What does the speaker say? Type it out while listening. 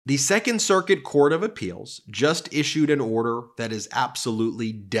The Second Circuit Court of Appeals just issued an order that is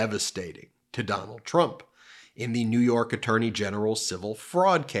absolutely devastating to Donald Trump in the New York Attorney General's civil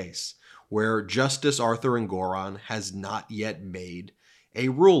fraud case, where Justice Arthur Engoron has not yet made a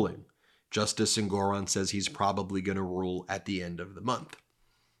ruling. Justice Engoron says he's probably going to rule at the end of the month.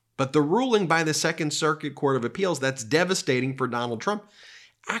 But the ruling by the Second Circuit Court of Appeals that's devastating for Donald Trump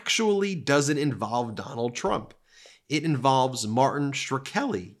actually doesn't involve Donald Trump. It involves Martin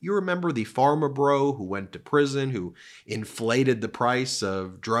Shkreli. You remember the pharma bro who went to prison, who inflated the price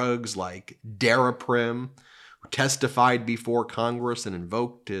of drugs like Daraprim, who testified before Congress and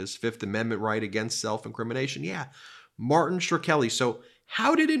invoked his Fifth Amendment right against self-incrimination. Yeah, Martin Shkreli. So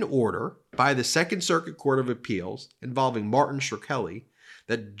how did an order by the Second Circuit Court of Appeals involving Martin Shkreli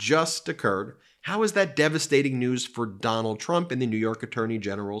that just occurred, how is that devastating news for Donald Trump in the New York Attorney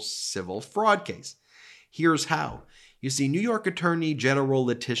General's civil fraud case? Here's how. You see, New York Attorney General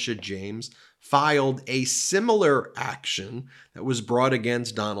Letitia James filed a similar action that was brought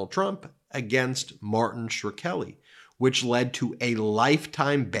against Donald Trump against Martin Shkreli, which led to a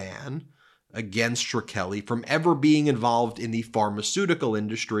lifetime ban against Shkreli from ever being involved in the pharmaceutical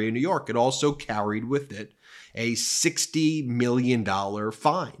industry in New York. It also carried with it a $60 million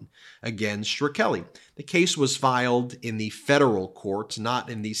fine against Shkreli. The case was filed in the federal courts,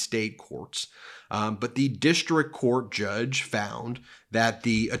 not in the state courts. But the district court judge found that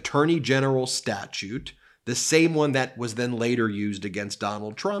the Attorney General statute, the same one that was then later used against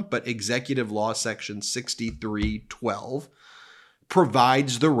Donald Trump, but Executive Law Section 6312,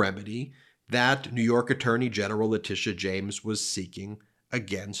 provides the remedy that New York Attorney General Letitia James was seeking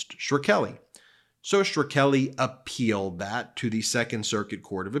against Shkreli. So Shkreli appealed that to the Second Circuit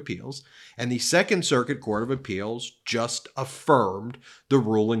Court of Appeals, and the Second Circuit Court of Appeals just affirmed the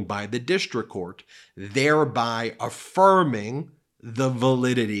ruling by the district court, thereby affirming the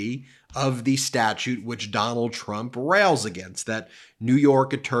validity of the statute which Donald Trump rails against, that New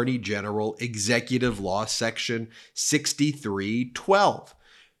York Attorney General Executive Law Section 6312.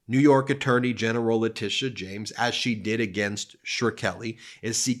 New York Attorney General Letitia James, as she did against Shkreli,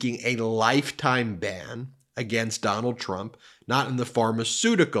 is seeking a lifetime ban against Donald Trump, not in the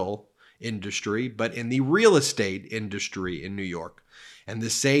pharmaceutical industry, but in the real estate industry in New York. And the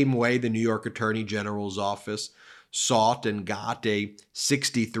same way the New York Attorney General's office sought and got a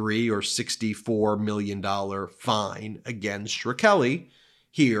 $63 or $64 million fine against Shkreli,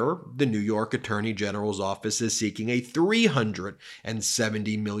 here, the New York Attorney General's office is seeking a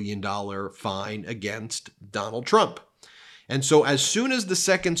 $370 million fine against Donald Trump. And so as soon as the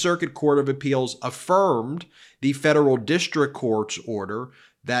Second Circuit Court of Appeals affirmed the federal district court's order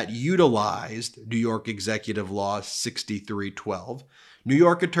that utilized New York Executive Law 6312, New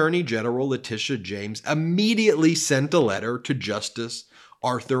York Attorney General Letitia James immediately sent a letter to Justice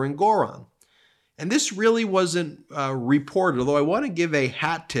Arthur Engoron. And this really wasn't reported, although I want to give a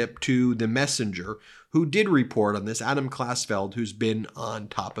hat tip to the messenger who did report on this, Adam Klasfeld, who's been on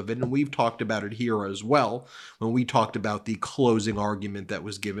top of it. And we've talked about it here as well when we talked about the closing argument that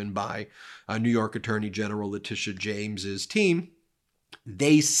was given by New York Attorney General Letitia James's team.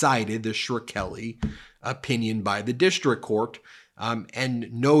 They cited the Shkreli opinion by the district court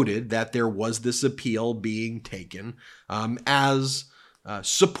and noted that there was this appeal being taken as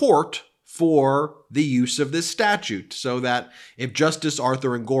support for the use of this statute, so that if Justice Arthur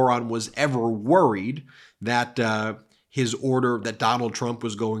Engoron was ever worried that his order, that Donald Trump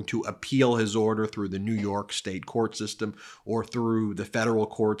was going to appeal his order through the New York state court system or through the federal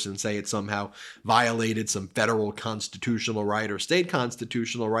courts and say it somehow violated some federal constitutional right or state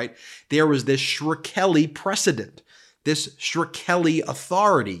constitutional right, there was this Shkreli precedent, this Shkreli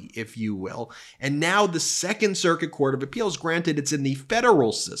authority, if you will. And now the Second Circuit Court of Appeals, granted it's in the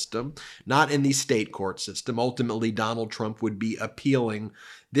federal system, not in the state court system. Ultimately, Donald Trump would be appealing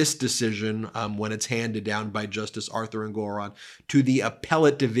this decision when it's handed down by Justice Arthur Engoron to the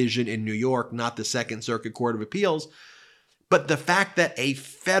appellate division in New York, not the Second Circuit Court of Appeals. But the fact that a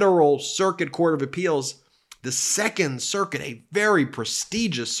federal circuit court of appeals, the Second Circuit, a very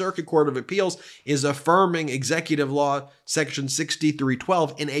prestigious circuit court of appeals, is affirming Executive Law Section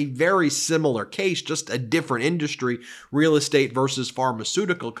 6312 in a very similar case, just a different industry, real estate versus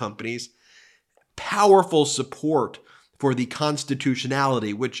pharmaceutical companies. Powerful support for the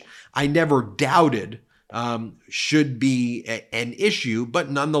constitutionality, which I never doubted should be an issue, but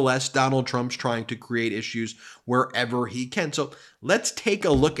nonetheless, Donald Trump's trying to create issues wherever he can. So let's take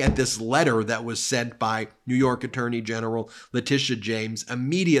a look at this letter that was sent by New York Attorney General Letitia James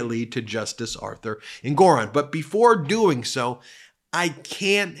immediately to Justice Arthur Engoron. But before doing so, I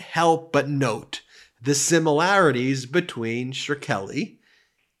can't help but note the similarities between Shkreli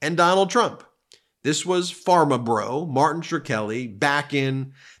and Donald Trump. This was Pharma Bro, Martin Shkreli, back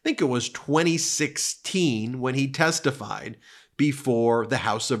in, I think it was 2016 when he testified before the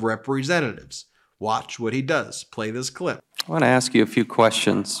House of Representatives. Watch what he does. Play this clip. I want to ask you a few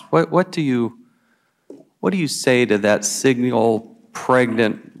questions. What do you say to that single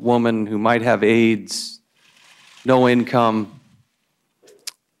pregnant woman who might have AIDS, no income,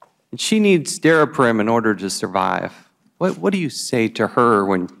 and she needs Daraprim in order to survive? What do you say to her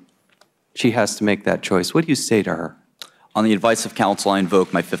when she has to make that choice? What do you say to her? On the advice of counsel, I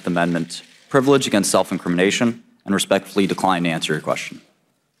invoke my Fifth Amendment privilege against self-incrimination and respectfully decline to answer your question.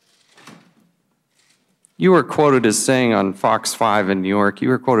 You were quoted as saying on Fox 5 in New York, you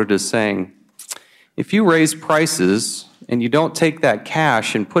were quoted as saying, if you raise prices and you don't take that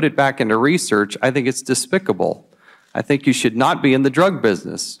cash and put it back into research, I think it's despicable. I think you should not be in the drug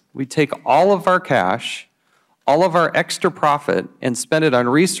business. We take all of our cash, all of our extra profit, and spend it on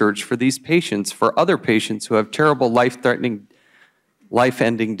research for these patients, for other patients who have terrible life-threatening,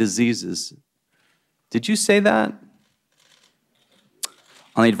 life-ending diseases. Did you say that?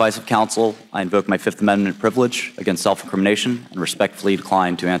 On the advice of counsel, I invoke my Fifth Amendment privilege against self-incrimination and respectfully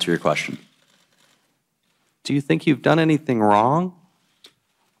decline to answer your question. Do you think you've done anything wrong?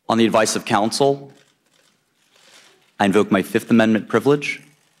 On the advice of counsel, I invoke my Fifth Amendment privilege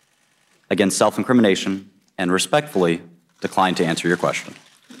against self-incrimination and respectfully decline to answer your question.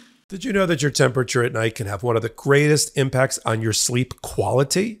 Did you know that your temperature at night can have one of the greatest impacts on your sleep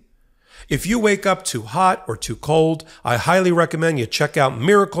quality? If you wake up too hot or too cold, I highly recommend you check out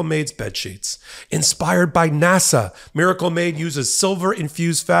Miracle Made's bed sheets. Inspired by NASA, Miracle Made uses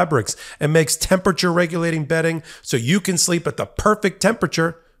silver-infused fabrics and makes temperature-regulating bedding so you can sleep at the perfect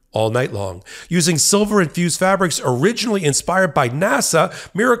temperature all night long. Using silver-infused fabrics originally inspired by NASA,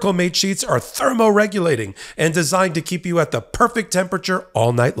 Miracle Made sheets are thermoregulating and designed to keep you at the perfect temperature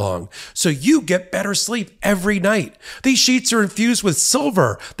all night long, so you get better sleep every night. These sheets are infused with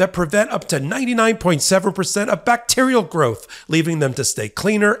silver that prevent up to 99.7% of bacterial growth, leaving them to stay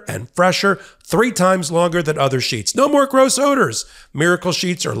cleaner and fresher 3 times longer than other sheets. No more gross odors. Miracle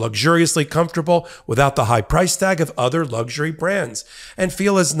sheets are luxuriously comfortable without the high price tag of other luxury brands, and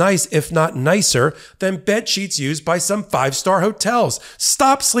feel as nice, if not nicer, than bed sheets used by some 5-star hotels.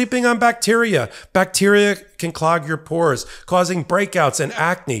 Stop sleeping on bacteria. Bacteria can clog your pores, causing breakouts and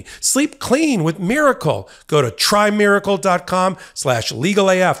acne. Sleep clean with Miracle. Go to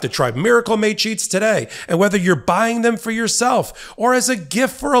trymiracle.com/legalaf to try Miracle Made sheets today. And whether you're buying them for yourself or as a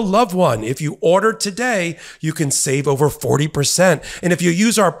gift for a loved one, if you order today, you can save over 40%. And if you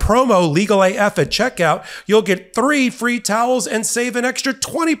use our promo LegalAF at checkout, you'll get 3 free towels and save an extra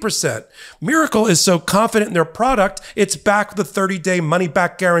 20%. Miracle is so confident in their product, it's backed with a 30-day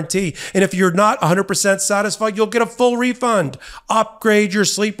money-back guarantee. And if you're not 100% satisfied, you'll get a full refund. Upgrade your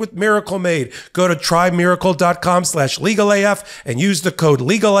sleep with Miracle Made. Go to trymiracle.com/legalAF and use the code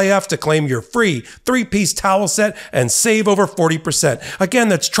LegalAF to claim your free 3-piece towel set and save over 40%. Again,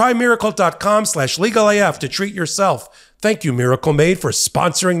 that's trymiracle.com/legalAF to treat yourself. Thank you, Miracle Made, for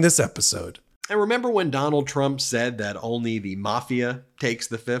sponsoring this episode. And remember when Donald Trump said that only the mafia takes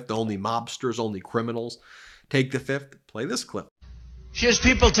the fifth, only mobsters, only criminals take the fifth? Play this clip. Here's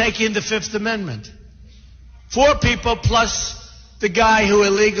people taking the Fifth Amendment. 4 people plus the guy who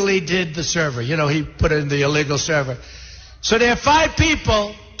illegally did the server. You know, he put in the illegal server. So there are 5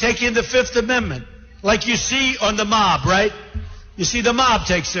 people taking the Fifth Amendment, like you see on the mob, right? You see the mob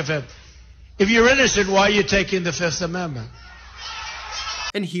takes the Fifth. If you're innocent, why are you taking the Fifth Amendment?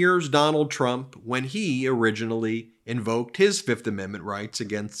 And here's Donald Trump when he originally invoked his Fifth Amendment rights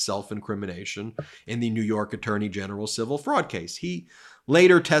against self-incrimination in the New York Attorney General civil fraud case. He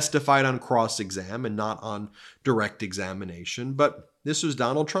later testified on cross-exam and not on direct examination, but this was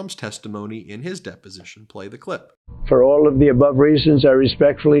Donald Trump's testimony in his deposition. Play the clip. For all of the above reasons, I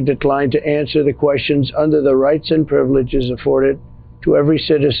respectfully decline to answer the questions under the rights and privileges afforded to every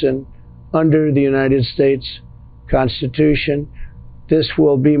citizen under the United States Constitution. This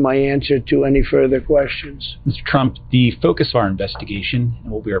will be my answer to any further questions. Mr. Trump, the focus of our investigation and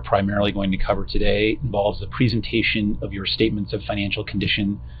what we are primarily going to cover today involves the presentation of your statements of financial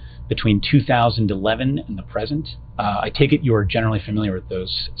condition between 2011 and the present. I take it you are generally familiar with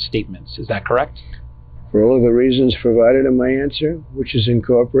those statements. Is that correct? For all of the reasons provided in my answer, which is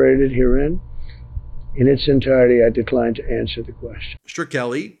incorporated herein, in its entirety, I decline to answer the question.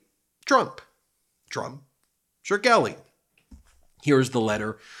 Shkreli, Trump, Shkreli. Here's the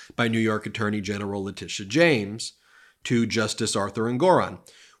letter by New York Attorney General Letitia James to Justice Arthur Engoron.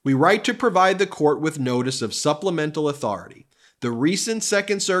 We write to provide the court with notice of supplemental authority The recent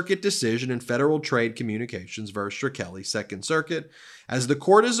Second Circuit decision in Federal Trade Communications versus Shkreli, Second Circuit, as the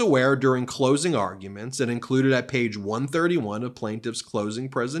court is aware during closing arguments and included at page 131 of plaintiff's closing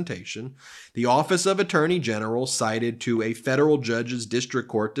presentation, the Office of Attorney General cited to a federal judge's district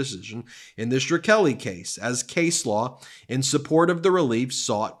court decision in the Shkreli case as case law in support of the relief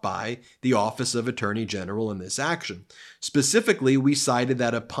sought by the Office of Attorney General in this action. Specifically, we cited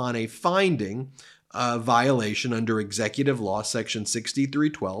that upon a finding violation under Executive Law Section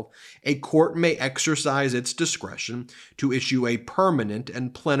 6312, a court may exercise its discretion to issue a permanent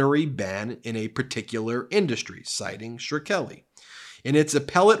and plenary ban in a particular industry, citing Shkreli. In its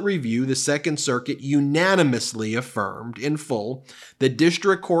appellate review, the Second Circuit unanimously affirmed in full the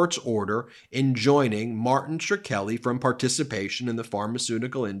district court's order enjoining Martin Shkreli from participation in the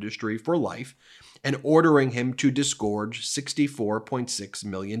pharmaceutical industry for life and ordering him to disgorge $64.6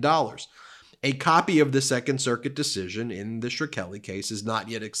 million. A copy of the Second Circuit decision in the Shkreli case is not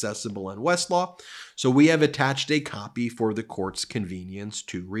yet accessible on Westlaw, so we have attached a copy for the court's convenience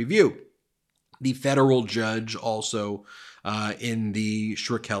to review. The federal judge also in the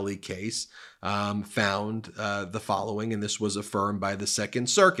Shkreli case found the following, and this was affirmed by the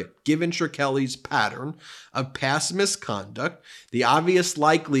Second Circuit. Given Shkreli's pattern of past misconduct, the obvious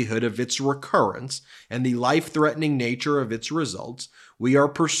likelihood of its recurrence, and the life-threatening nature of its results, we are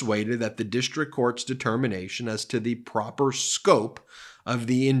persuaded that the district court's determination as to the proper scope of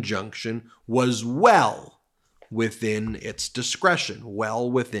the injunction was well within its discretion.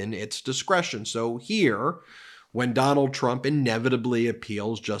 So here, when Donald Trump inevitably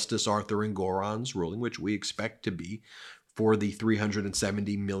appeals Justice Arthur Engoron's ruling, which we expect to be for the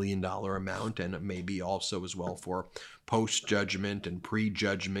 $370 million amount, and maybe also as well for post-judgment and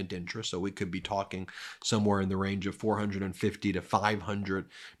pre-judgment interest. So we could be talking somewhere in the range of $450 to $500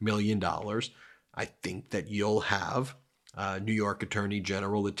 million. I think that you'll have New York Attorney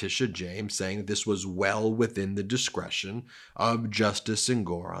General Letitia James saying that this was well within the discretion of Justice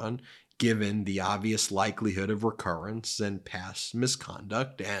Engoron, given the obvious likelihood of recurrence and past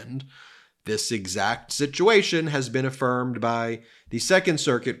misconduct, and this exact situation has been affirmed by the Second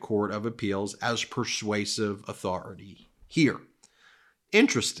Circuit Court of Appeals as persuasive authority here.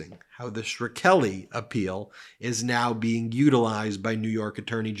 Interesting how the Shkreli appeal is now being utilized by New York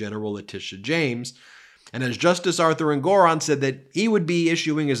Attorney General Letitia James. And as Justice Arthur Engoron said that he would be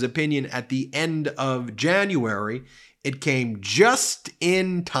issuing his opinion at the end of January, it came just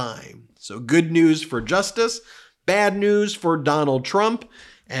in time. So good news for Justice, bad news for Donald Trump,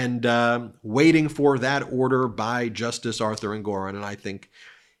 and waiting for that order by Justice Arthur Engoron. And I think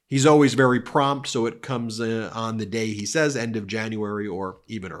he's always very prompt, so it comes on the day he says, end of January or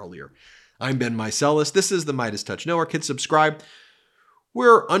even earlier. I'm Ben Meiselas. This is the Midas Touch Network. Hit subscribe.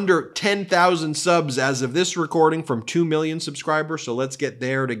 We're under 10,000 subs as of this recording from 2 million subscribers, so let's get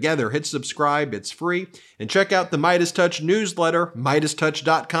there together. Hit subscribe. It's free. And check out the Midas Touch newsletter,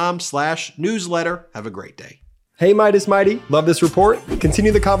 MidasTouch.com/newsletter. Have a great day. Hey Midas Mighty, love this report?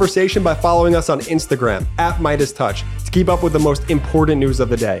 Continue the conversation by following us on Instagram @MidasTouch to keep up with the most important news of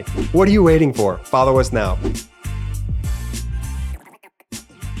the day. What are you waiting for? Follow us now.